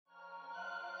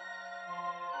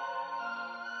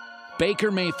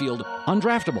Baker Mayfield,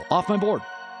 undraftable, off my board.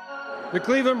 The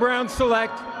Cleveland Browns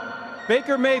select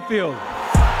Baker Mayfield.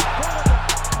 What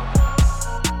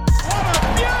a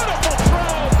beautiful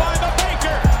throw by the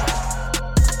Baker.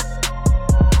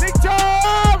 Big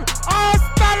Tom!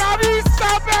 Hasta la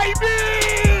vista,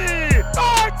 baby!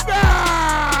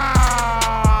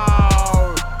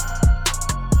 Touchdown!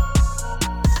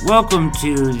 Welcome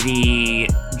to the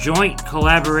joint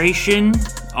collaboration,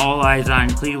 All Eyes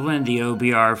on Cleveland, the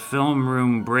OBR Film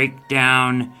Room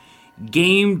Breakdown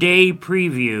Game Day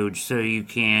Preview, so you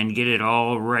can get it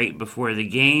all right before the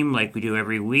game like we do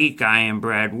every week. I am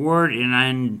Brad Ward,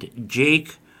 and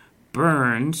Jake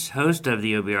Burns, host of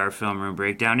the OBR Film Room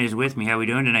Breakdown, is with me. How are we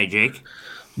doing tonight, Jake?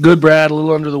 Good, Brad. A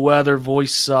little under the weather.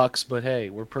 Voice sucks, but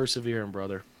hey, we're persevering,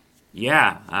 brother.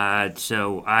 Yeah,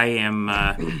 so I am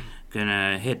going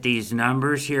to hit these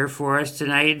numbers here for us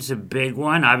tonight. It's a big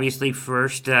one. Obviously,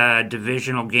 first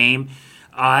divisional game.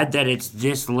 Odd that it's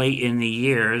this late in the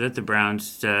year that the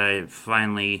Browns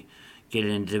finally get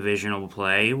into divisional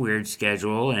play. Weird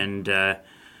schedule, and but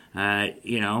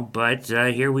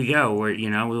here we go.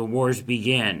 The wars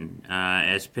begin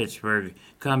as Pittsburgh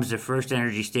comes to First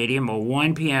Energy Stadium. A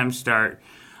 1 p.m. start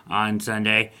on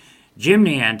Sunday. Jim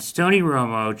Nantz, Tony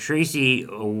Romo, Tracy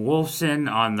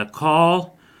Wolfson on the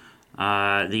call.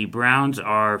 The Browns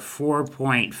are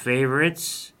 4-point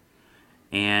favorites.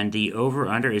 And the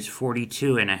over-under is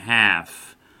 42.5.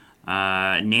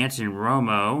 Nantz and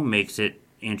Romo makes it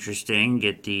interesting.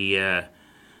 Get the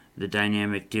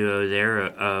dynamic duo there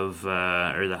of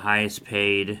or the highest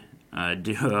paid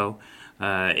duo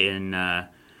in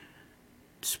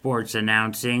sports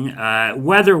announcing.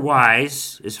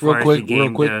 Weather-wise, as far as the game goes.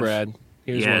 Real quick, goes, Brad.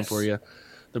 Here's yes. one for you.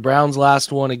 The Browns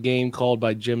last won a game called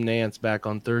by Jim Nantz back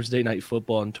on Thursday Night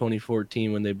Football in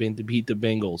 2014 when they beat the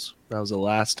Bengals. That was the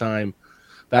last time.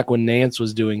 Back when Nantz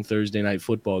was doing Thursday Night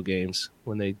Football games,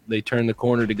 when they turned the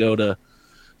corner to go to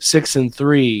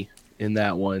 6-3 in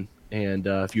that one. And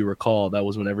if you recall, that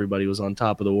was when everybody was on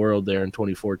top of the world there in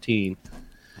 2014.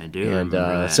 I do and remember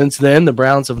that. Since then, the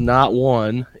Browns have not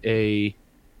won a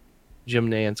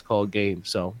Jim Nantz called game.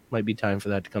 So might be time for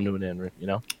that to come to an end, you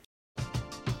know?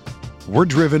 We're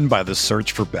driven by the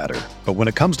search for better. But when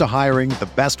it comes to hiring, the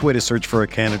best way to search for a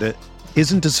candidate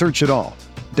isn't to search at all.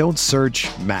 Don't search,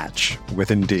 match with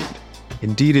Indeed.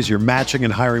 Indeed is your matching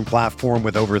and hiring platform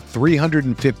with over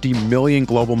 350 million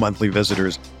global monthly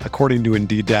visitors, according to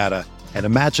Indeed data, and a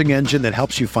matching engine that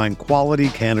helps you find quality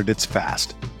candidates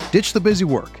fast. Ditch the busy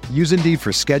work. Use Indeed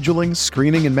for scheduling,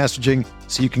 screening, and messaging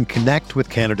so you can connect with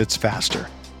candidates faster.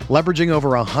 Leveraging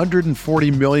over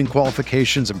 140 million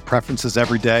qualifications and preferences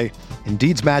every day,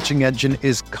 Indeed's matching engine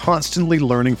is constantly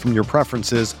learning from your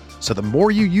preferences, so the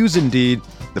more you use Indeed,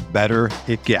 the better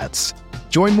it gets.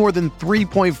 Join more than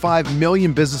 3.5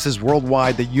 million businesses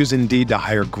worldwide that use Indeed to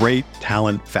hire great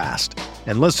talent fast.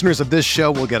 And listeners of this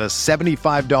show will get a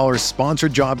 $75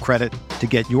 sponsored job credit to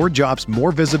get your jobs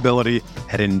more visibility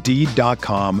at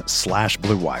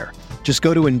Indeed.com/Blue Wire. Just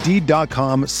go to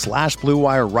Indeed.com/Blue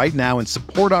Wire right now and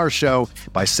support our show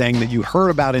by saying that you heard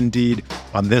about Indeed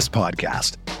on this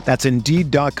podcast. That's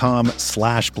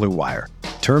Indeed.com/Blue Wire.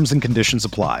 Terms and conditions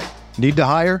apply. Need to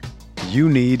hire? You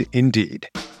need Indeed.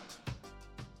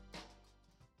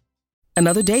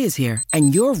 Another day is here,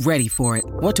 and you're ready for it.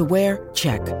 What to wear?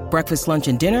 Check. Breakfast, lunch,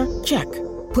 and dinner? Check.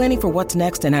 Planning for what's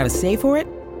next and how to save for it?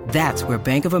 That's where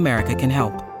Bank of America can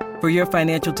help. For your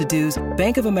financial to-dos,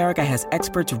 Bank of America has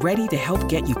experts ready to help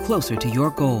get you closer to your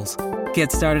goals.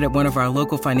 Get started at one of our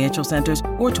local financial centers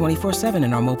or 24/7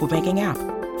 in our mobile banking app.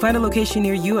 Find a location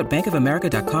near you at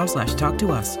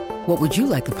bankofamerica.com/talktous. What would you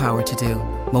like the power to do?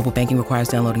 Mobile banking requires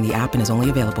downloading the app and is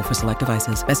only available for select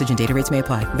devices. Message and data rates may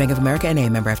apply. Bank of America N.A.,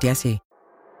 member FDIC.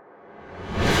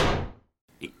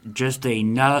 Just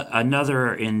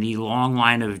another in the long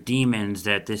line of demons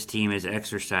that this team is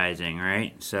exercising,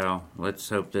 right? So let's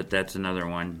hope that that's another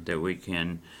one that we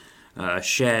can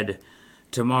shed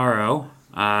tomorrow.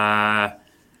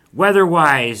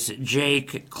 Weather-wise,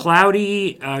 Jake,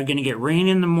 cloudy, going to get rain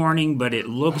in the morning, but it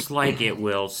looks like it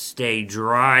will stay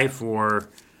dry for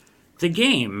the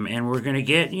game. And we're going to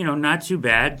get, not too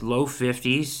bad, low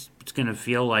 50s. It's going to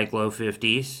feel like low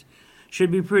 50s.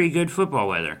 Should be pretty good football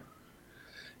weather.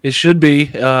 It should be.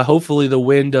 Hopefully the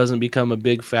wind doesn't become a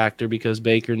big factor because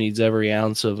Baker needs every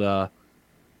ounce of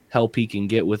help he can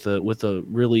get with a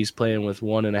release playing with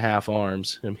 1.5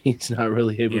 arms. I mean, he's not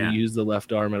really able to use the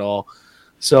left arm at all.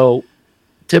 So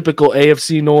typical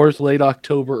AFC North, late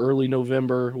October, early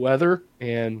November weather,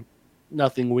 and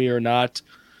nothing we are not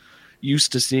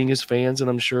used to seeing as fans, and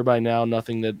I'm sure by now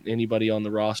nothing that anybody on the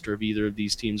roster of either of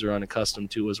these teams are unaccustomed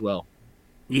to as well.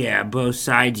 Yeah, both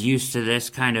sides used to this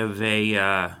kind of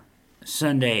a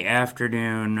Sunday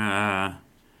afternoon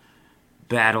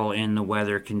battle in the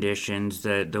weather conditions.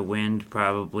 The wind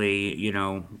probably,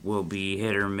 will be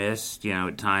hit or miss.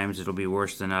 At times it'll be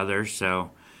worse than others.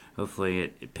 So hopefully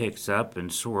it picks up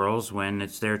and swirls when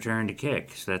it's their turn to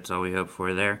kick. So that's all we hope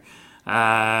for there.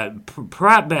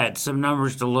 Prop bets, some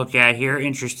numbers to look at here.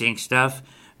 Interesting stuff.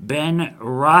 Ben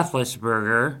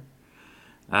Roethlisberger,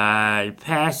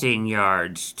 passing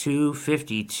yards,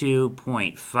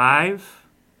 252.5.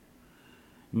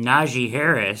 Najee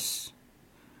Harris,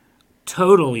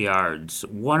 total yards,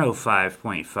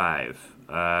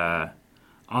 105.5.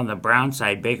 On the Brown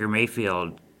side, Baker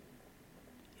Mayfield,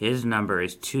 his number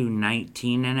is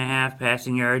 219.5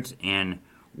 passing yards and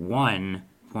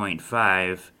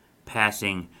 1.5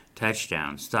 passing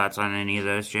touchdowns. Thoughts on any of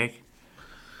those, Jake?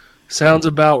 Sounds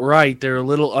about right. They're a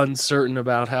little uncertain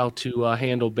about how to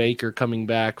handle Baker coming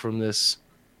back from this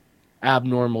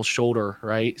abnormal shoulder,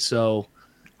 right? So,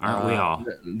 aren't we all?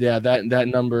 Yeah, that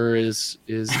number is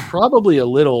probably a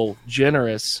little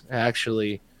generous.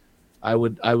 Actually, I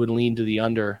would lean to the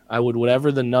under. I would,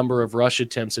 whatever the number of rush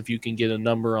attempts, if you can get a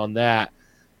number on that,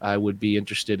 I would be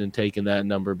interested in taking that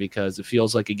number because it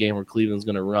feels like a game where Cleveland's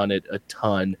going to run it a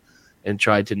ton and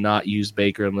try to not use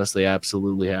Baker unless they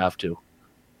absolutely have to.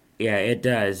 Yeah, it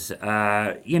does.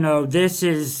 This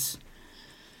is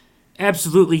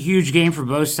absolutely huge game for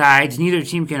both sides. Neither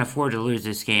team can afford to lose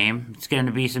this game. It's going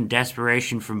to be some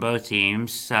desperation from both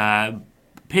teams.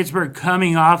 Pittsburgh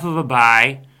coming off of a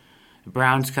bye. The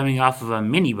Browns coming off of a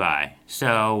mini bye.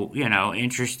 So,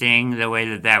 interesting the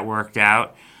way that worked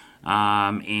out. I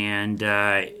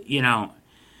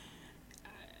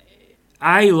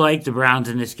like the Browns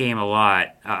in this game a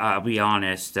lot. I'll be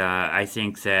honest. I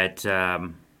think that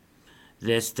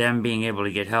them being able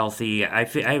to get healthy, I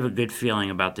have a good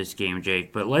feeling about this game,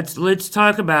 Jake. But let's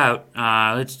talk about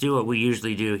let's do what we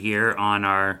usually do here on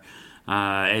our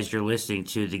as you're listening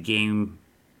to the game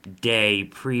day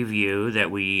preview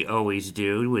that we always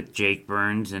do with Jake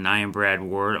Burns and I am Brad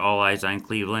Ward. All Eyes on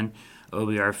Cleveland,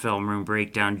 OBR Film Room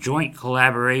Breakdown, joint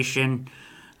collaboration.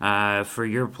 For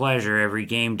your pleasure every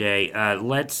game day.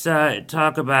 Let's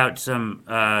talk about some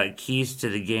keys to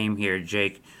the game here,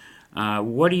 Jake.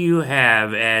 What do you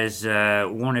have as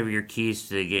one of your keys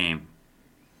to the game?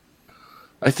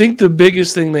 I think the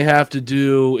biggest thing they have to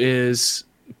do is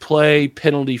play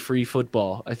penalty-free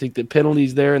football. I think that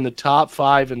penalties there in the top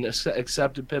 5 and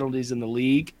accepted penalties in the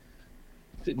league.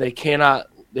 They cannot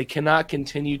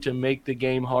continue to make the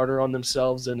game harder on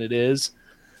themselves than it is.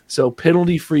 So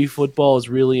penalty-free football is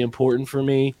really important for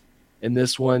me in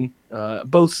this one.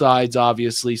 Both sides,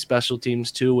 obviously, special teams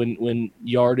too, when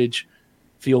yardage,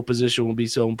 field position will be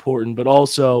so important. But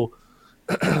also,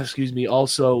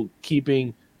 also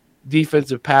keeping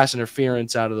defensive pass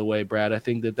interference out of the way, Brad. I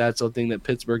think that's something that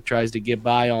Pittsburgh tries to get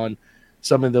by on.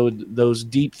 Some of those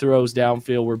deep throws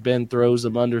downfield where Ben throws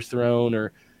them underthrown,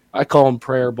 or I call them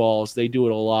prayer balls. They do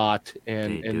it a lot,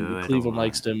 and Cleveland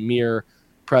likes to mirror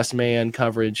press man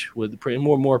coverage with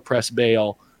more press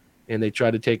bail, and they try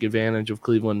to take advantage of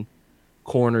Cleveland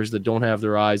corners that don't have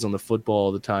their eyes on the football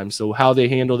all the time. So how they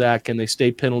handle that, can they stay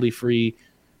penalty free?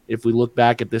 If we look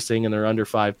back at this thing and they're under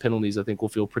 5 penalties, I think we'll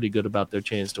feel pretty good about their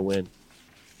chance to win.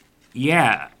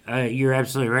 Yeah, you're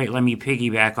absolutely right. Let me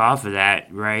piggyback off of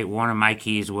that, right? One of my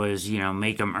keys was,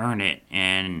 make them earn it,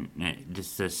 and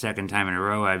this is the second time in a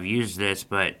row I've used this,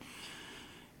 but,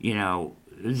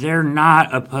 they're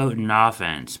not a potent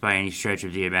offense by any stretch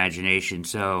of the imagination.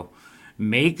 So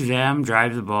make them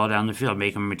drive the ball down the field.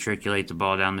 Make them matriculate the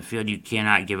ball down the field. You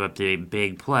cannot give up the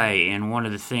big play. And one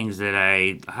of the things that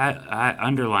I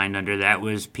underlined under that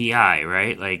was PI,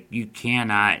 right? Like, you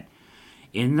cannot,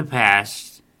 in the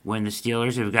past, when the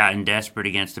Steelers have gotten desperate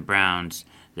against the Browns,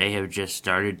 they have just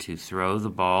started to throw the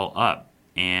ball up.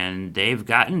 And they've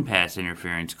gotten pass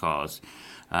interference calls.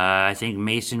 I think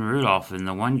Mason Rudolph in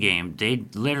the one game,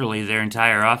 their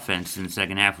entire offense in the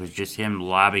second half was just him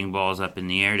lobbing balls up in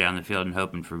the air down the field and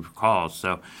hoping for calls.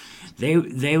 So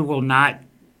they will not,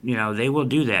 they will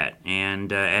do that.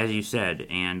 And as you said,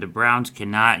 and the Browns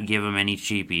cannot give them any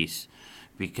cheapies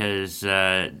because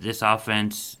this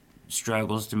offense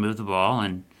struggles to move the ball,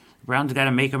 and the Browns got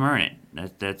to make them earn it.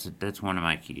 That's one of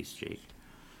my keys, Jake.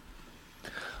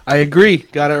 I agree.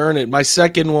 Got to earn it. My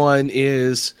second one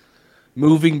is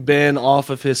moving Ben off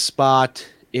of his spot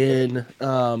in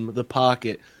the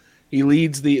pocket. He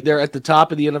leads they're at the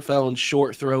top of the NFL in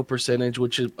short throw percentage,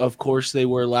 which is, of course they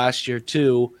were last year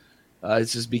too.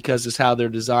 It's just because it's how they're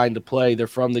designed to play. They're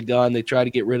from the gun. They try to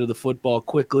get rid of the football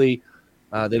quickly.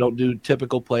 They don't do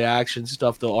typical play action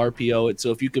stuff. They'll RPO it.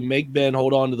 So if you can make Ben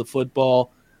hold on to the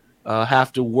football,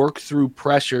 have to work through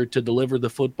pressure to deliver the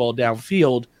football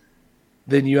downfield,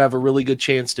 then you have a really good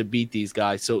chance to beat these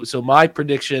guys. So my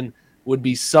prediction would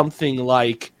be something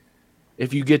like,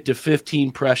 if you get to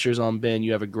 15 pressures on Ben,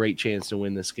 you have a great chance to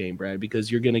win this game, Brad,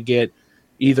 because you're going to get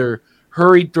either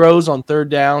hurried throws on third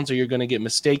downs, or you're going to get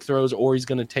mistake throws, or he's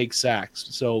going to take sacks.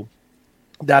 So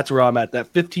that's where I'm at, that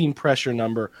 15 pressure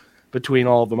number between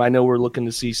all of them. I know we're looking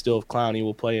to see still if Clowney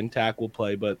will play and Tack will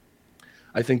play, but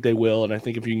I think they will. And I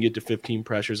think if you can get to 15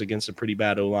 pressures against a pretty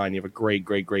bad O-line, you have a great,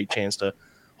 great, great chance to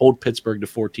hold Pittsburgh to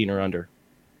 14 or under.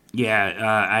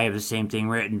 Yeah, I have the same thing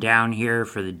written down here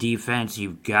for the defense.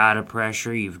 You've got to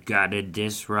pressure. You've got to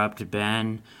disrupt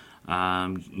Ben.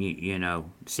 You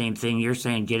know, same thing you're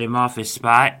saying. Get him off his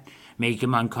spot. Make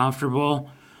him uncomfortable.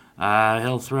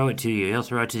 He'll throw it to you. He'll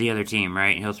throw it to the other team,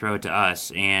 right? He'll throw it to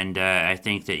us. And I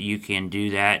think that you can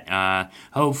do that.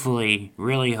 Hopefully,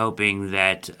 really hoping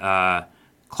that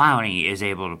Clowney is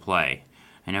able to play.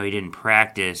 I know he didn't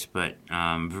practice, but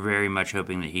very much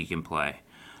hoping that he can play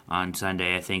on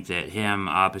Sunday. I think that him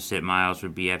opposite Miles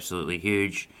would be absolutely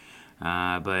huge.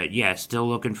 But, yeah, still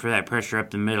looking for that pressure up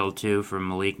the middle, too, from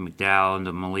Malik McDowell and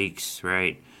the Maliks,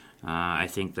 right? I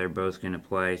think they're both going to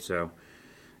play. So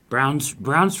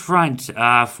Browns front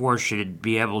four should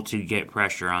be able to get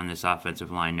pressure on this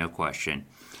offensive line, no question.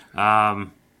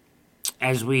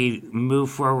 As we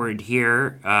move forward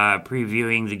here,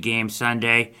 previewing the game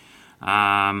Sunday,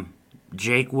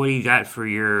 Jake, what do you got for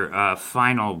your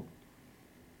final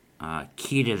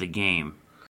key to the game?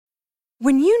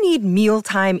 When you need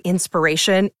mealtime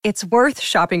inspiration, it's worth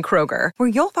shopping Kroger, where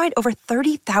you'll find over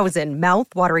 30,000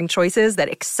 mouth-watering choices that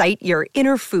excite your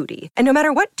inner foodie. And no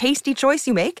matter what tasty choice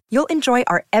you make, you'll enjoy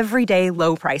our everyday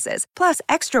low prices, plus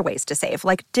extra ways to save,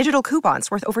 like digital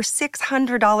coupons worth over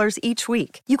 $600 each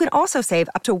week. You can also save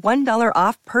up to $1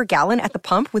 off per gallon at the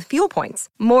pump with fuel points.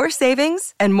 More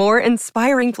savings and more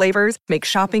inspiring flavors make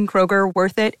shopping Kroger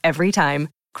worth it every time.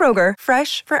 Kroger,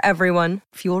 fresh for everyone.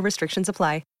 Fuel restrictions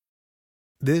apply.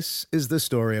 This is the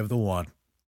story of the one.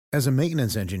 As a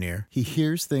maintenance engineer, he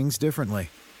hears things differently.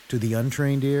 To the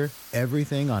untrained ear,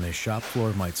 everything on his shop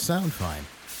floor might sound fine,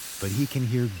 but he can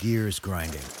hear gears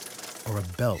grinding or a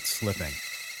belt slipping.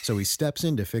 So he steps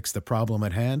in to fix the problem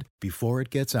at hand before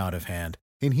it gets out of hand.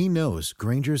 And he knows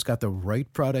Grainger's got the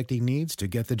right product he needs to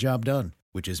get the job done,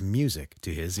 which is music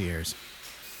to his ears.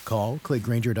 Call, click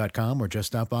Grainger.com, or just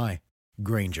stop by.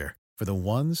 Grainger, for the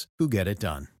ones who get it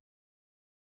done.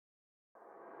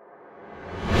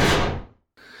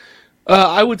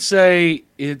 I would say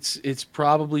it's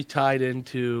probably tied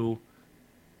into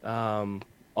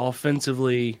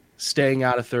offensively staying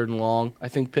out of third and long. I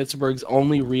think Pittsburgh's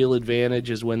only real advantage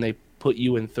is when they put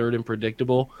you in third and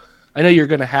predictable. I know you're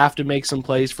going to have to make some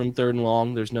plays from third and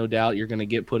long. There's no doubt you're going to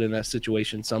get put in that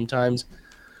situation sometimes.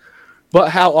 But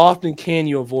how often can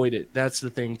you avoid it? That's the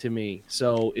thing to me.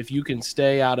 So if you can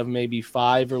stay out of maybe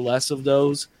 5 or less of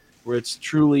those where it's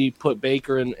truly put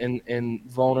Baker in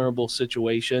vulnerable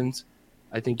situations,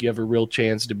 I think you have a real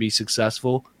chance to be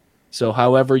successful. So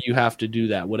however you have to do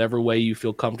that, whatever way you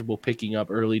feel comfortable picking up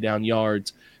early down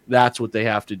yards, that's what they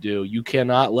have to do. You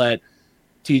cannot let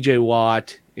TJ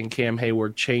Watt and Cam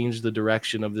Hayward change the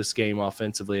direction of this game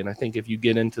offensively. And I think if you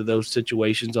get into those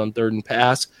situations on third and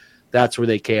pass, that's where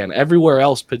they can. Everywhere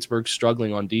else, Pittsburgh's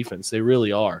struggling on defense. They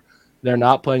really are. They're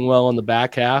not playing well in the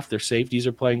back half. Their safeties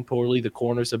are playing poorly. The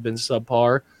corners have been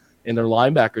subpar, and their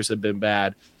linebackers have been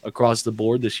bad across the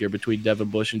board this year between Devin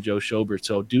Bush and Joe Schobert.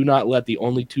 So do not let the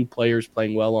only 2 players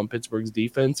playing well on Pittsburgh's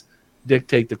defense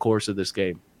dictate the course of this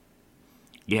game.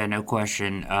 Yeah, no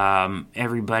question.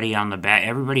 Everybody on the back,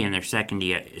 everybody in their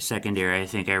secondary, I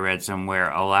think I read somewhere,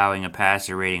 allowing a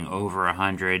passer rating over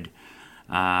 100.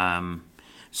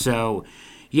 So,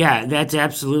 yeah, that's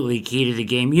absolutely key to the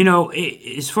game. You know,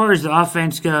 as far as the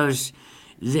offense goes,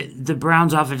 the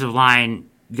Browns' offensive line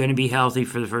going to be healthy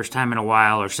for the first time in a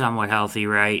while, or somewhat healthy,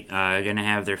 right? Going to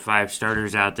have their 5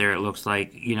 starters out there. It looks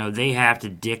like, you know, they have to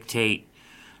dictate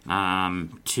to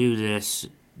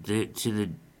the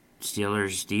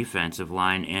Steelers' defensive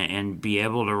line and be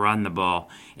able to run the ball.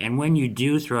 And when you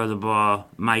do throw the ball,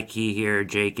 my key here,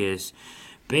 Jake, is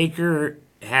Baker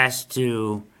has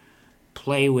to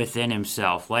play within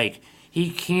himself. Like, he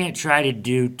can't try to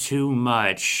do too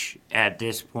much at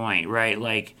this point, right?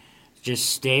 Like, just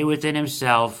stay within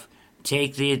himself,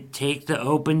 take the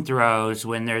open throws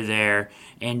when they're there,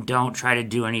 and don't try to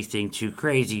do anything too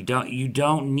crazy. You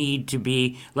don't need to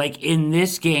be, like, in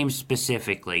this game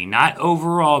specifically, not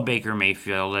overall Baker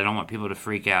Mayfield, I don't want people to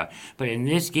freak out, but in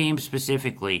this game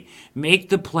specifically, make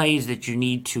the plays that you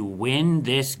need to win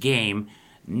this game,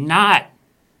 not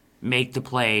make the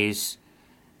plays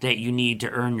that you need to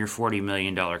earn your $40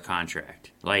 million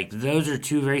contract. Like, those are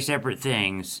two very separate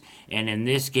things, and in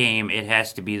this game, it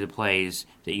has to be the plays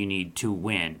that you need to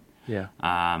win. Yeah.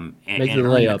 And Make the earn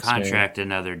layups, the contract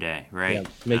another day, right? Yeah,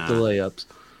 make the layups.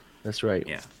 That's right.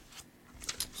 Yeah.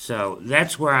 So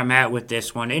that's where I'm at with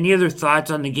this one. Any other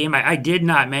thoughts on the game? I did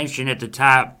not mention at the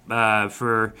top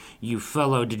for you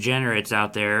fellow degenerates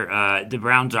out there, the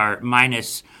Browns are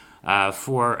minus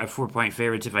 4-point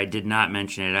favorites. If I did not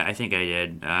mention it, I think I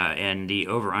did. And the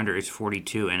over/under is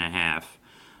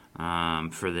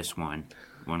 42.5 for this one.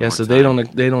 Yeah, so they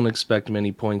don't expect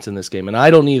many points in this game, and I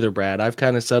don't either, Brad. I've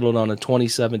kind of settled on a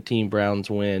 2017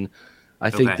 Browns win. I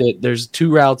think that there's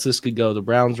two routes this could go. The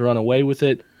Browns run away with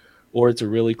it, or it's a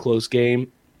really close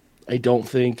game. I don't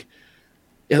think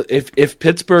if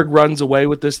Pittsburgh runs away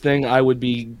with this thing, I would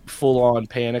be full on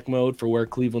panic mode for where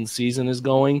Cleveland's season is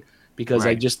going, because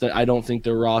I don't think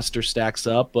their roster stacks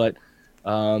up. But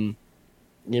I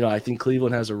think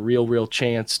Cleveland has a real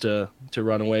chance to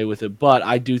run away with it. But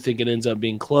I do think it ends up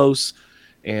being close,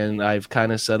 and I've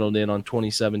kind of settled in on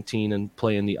 2017 and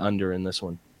playing the under in this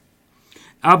one.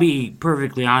 I'll be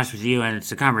perfectly honest with you, and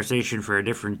it's a conversation for a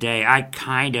different day. I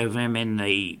kind of am in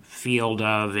the field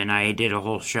of, and I did a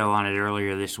whole show on it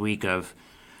earlier this week, of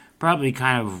probably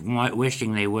kind of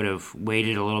wishing they would have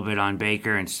waited a little bit on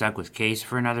Baker and stuck with Case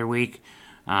for another week.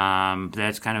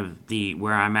 That's kind of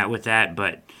where I'm at with that.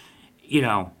 But,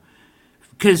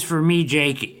 because for me,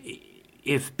 Jake,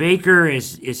 if Baker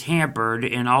is hampered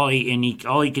and all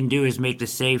he can do is make the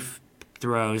safe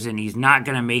throws, and he's not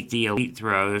going to make the elite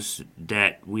throws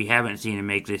that we haven't seen him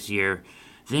make this year,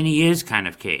 then he is kind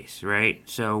of Case, right?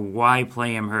 So why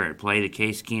play him hurt? Play the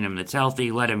Case Keenum that's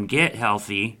healthy, let him get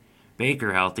healthy,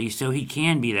 Baker healthy, so he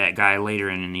can be that guy later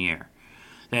in the year.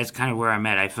 That's kind of where I'm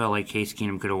at. I felt like Case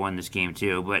Keenum could have won this game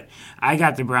too, but I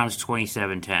got the Browns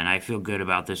 27-10. I feel good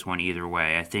about this one either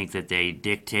way. I think that they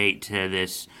dictate to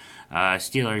this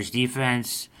Steelers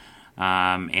defense,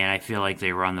 and I feel like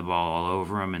they run the ball all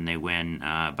over them, and they win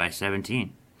by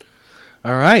 17.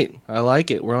 All right. I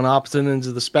like it. We're on opposite ends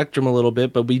of the spectrum a little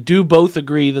bit, but we do both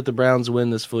agree that the Browns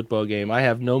win this football game. I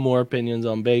have no more opinions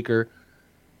on Baker.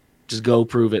 Just go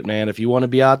prove it, man. If you want to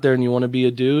be out there and you want to be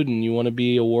a dude and you want to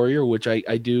be a warrior, which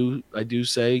I do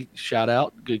say, shout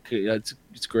out. Good,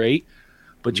 it's great.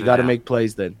 But you got to make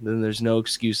plays then. Then there's no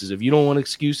excuses. If you don't want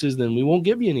excuses, then we won't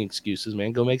give you any excuses,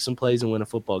 man. Go make some plays and win a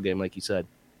football game like you said.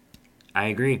 I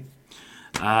agree.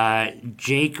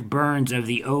 Jake Burns of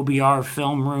the OBR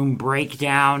Film Room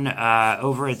Breakdown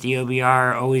over at the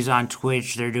OBR, always on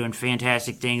Twitch. They're doing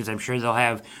fantastic things. I'm sure they'll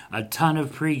have a ton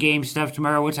of pregame stuff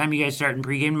tomorrow. What time are you guys starting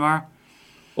pregame tomorrow?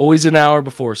 Always an hour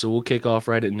before, so we'll kick off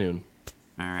right at noon.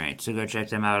 All right, so go check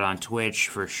them out on Twitch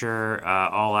for sure.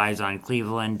 All Eyes on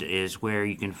Cleveland is where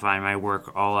you can find my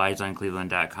work,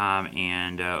 alliesOnCleveland.com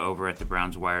and over at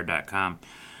thebrownswire.com.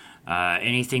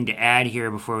 Anything to add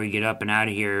here before we get up and out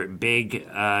of here? Big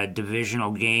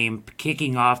divisional game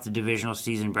kicking off the divisional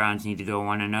season. Browns need to go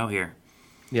 1-0 here.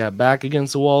 Yeah, back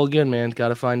against the wall again, man. Got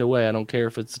to find a way. I don't care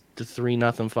if it's the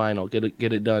 3-0 final. Get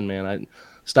it done, man.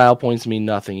 Style points mean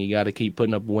nothing. You got to keep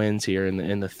putting up wins here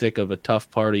in the thick of a tough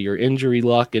part of your injury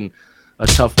luck and a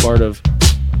tough part of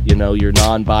your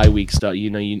non-bye week stuff.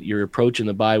 You're approaching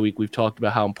the bye week. We've talked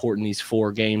about how important these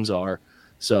 4 games are.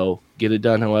 So get it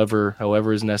done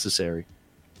however is necessary.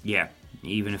 Yeah,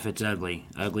 even if it's ugly.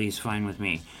 Ugly is fine with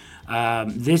me.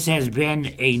 This has been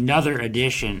another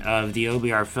edition of the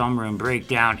OBR Film Room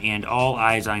Breakdown and All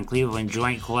Eyes on Cleveland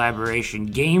joint collaboration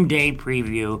game day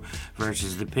preview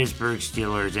versus the Pittsburgh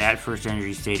Steelers at First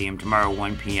Energy Stadium tomorrow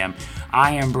 1 p.m.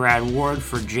 I am Brad Ward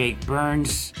for Jake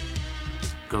Burns.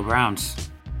 Go Browns.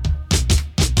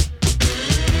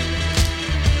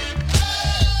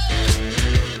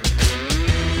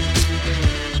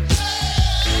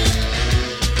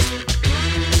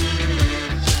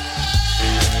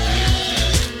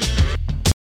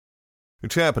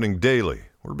 It's happening daily.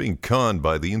 We're being conned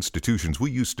by the institutions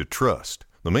we used to trust.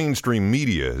 The mainstream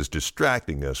media is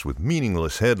distracting us with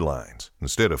meaningless headlines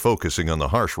instead of focusing on the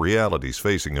harsh realities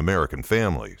facing American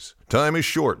families. Time is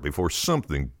short before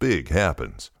something big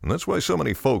happens, and that's why so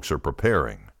many folks are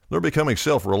preparing. They're becoming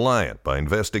self-reliant by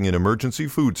investing in emergency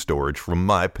food storage from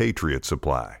My Patriot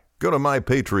Supply. Go to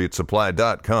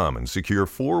MyPatriotSupply.com and secure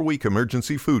 4-week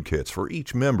emergency food kits for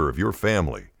each member of your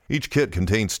family. Each kit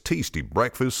contains tasty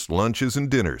breakfasts, lunches, and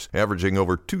dinners, averaging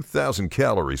over 2,000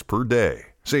 calories per day.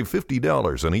 Save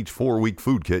 $50 on each 4-week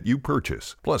food kit you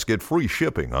purchase. Plus, get free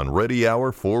shipping on Ready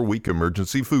Hour 4-week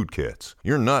emergency food kits.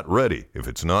 You're not ready if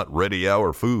it's not Ready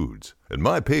Hour Foods. At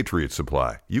My Patriot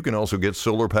Supply, you can also get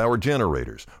solar power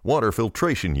generators, water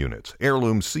filtration units,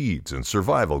 heirloom seeds, and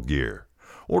survival gear.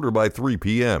 Order by 3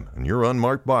 p.m. and your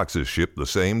unmarked boxes ship the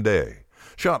same day.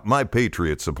 Shop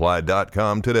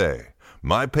MyPatriotSupply.com today.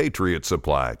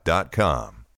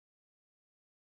 MyPatriotSupply.com.